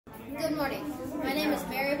Good morning. My name is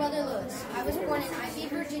Meriwether Lewis. I was born in Ivy,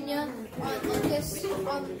 Virginia on the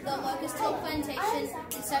Locust Hill Plantation in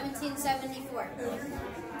 1774.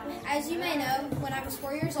 As you may know, when I was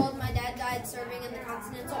 4 years old, my dad died serving in the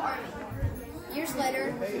Continental Army. Years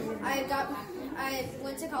later, I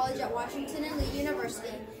went to college at Washington and Lee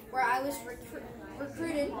University, where I was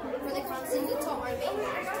recruited for the Continental Army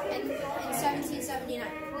in 1779.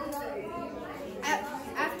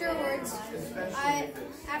 Afterwards,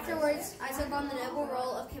 I took on the noble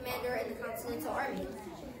role of commander in the Continental Army.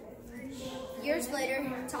 Years later,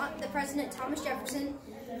 the President Thomas Jefferson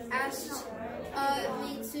asked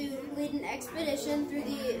me to lead an expedition through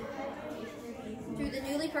the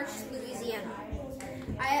newly purchased Louisiana.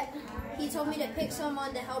 He told me to pick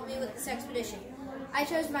someone to help me with this expedition. I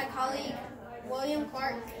chose my colleague, William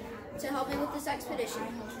Clark, to help me with this expedition.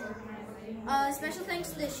 Special thanks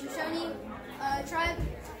to the Shoshone tribe,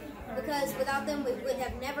 because without them we would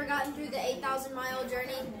have never gotten through the 8,000-mile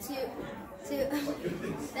journey to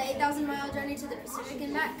the Pacific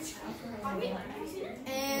and back.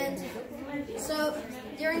 And so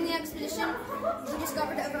during the expedition, we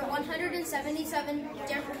discovered over 177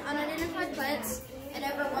 unidentified plants and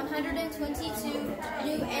over 122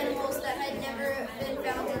 new animals that had never been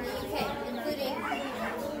found in the UK, including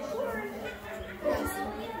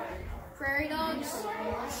prairie dogs,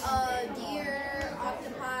 deer,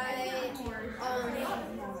 octopi.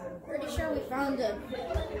 Pretty sure we found a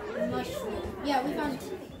mushroom. Yeah, we found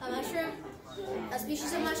a mushroom, a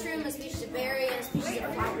species of mushroom, a species of berry, and a species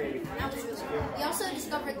of flower. That was really cool. We also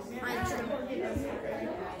discovered pine tree.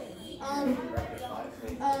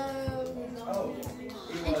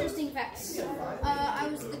 Interesting facts. I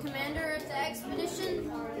was the commander of the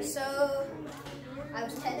expedition, so I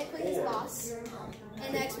was technically his boss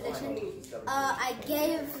in the expedition. I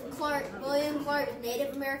gave William Clark,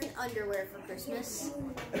 Native American underwear for Christmas,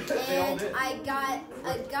 and a guy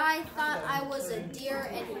thought I was a deer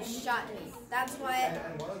and he shot me. That's why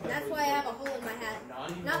I have a hole in my hat.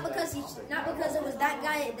 Not because it was that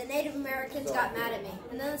guy. The Native Americans got mad at me,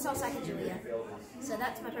 and then it's all Sacagawea. So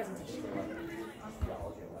that's my presentation.